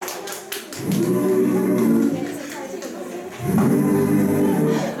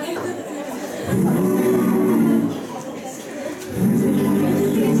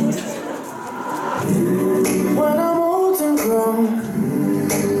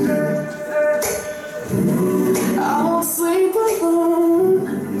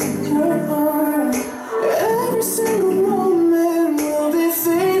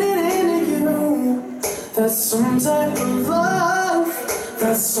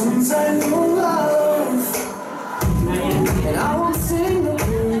some type of love, and I won't sing the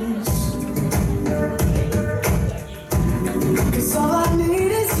blues, 'cause all I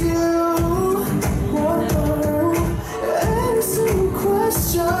need is you. Whoa. Every single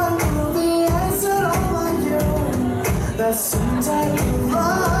question will be answered all by you. That's some type of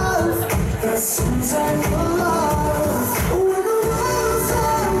love. That's some type of love. When the world's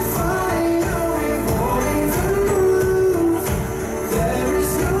on fire, we won't even move. There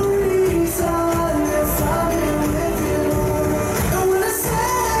is no reason if I'm here with you. And when it's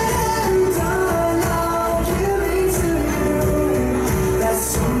said and done, I'll give it to you. That's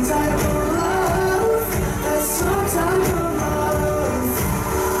some type of love. That's some type of love.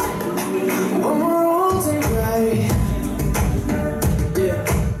 When we're old and gray,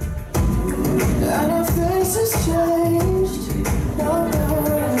 and our faces changed, no,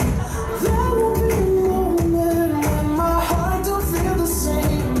 there will be a moment when my heart don't feel the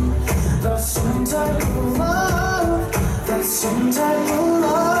same. That's some type of love. That's some type of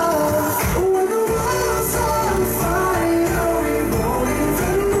love. When the world's on fire, we won't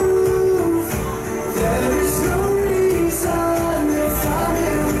even move. There is no reason if I'm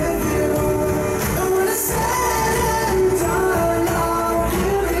here with you. And when it's said and done, I'll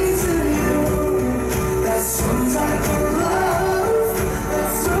give it to you. That's some type of love.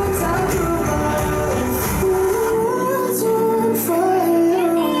 That's some type of love. When the world's on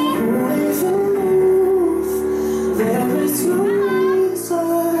fire, we won't even move. There is no reason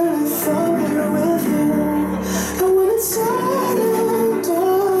if I'm here with you. And when it's said and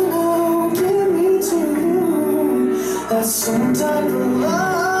done, I'll give it to you. That's some type of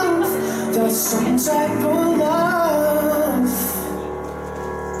love. That's some type of love.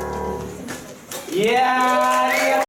 Yeah!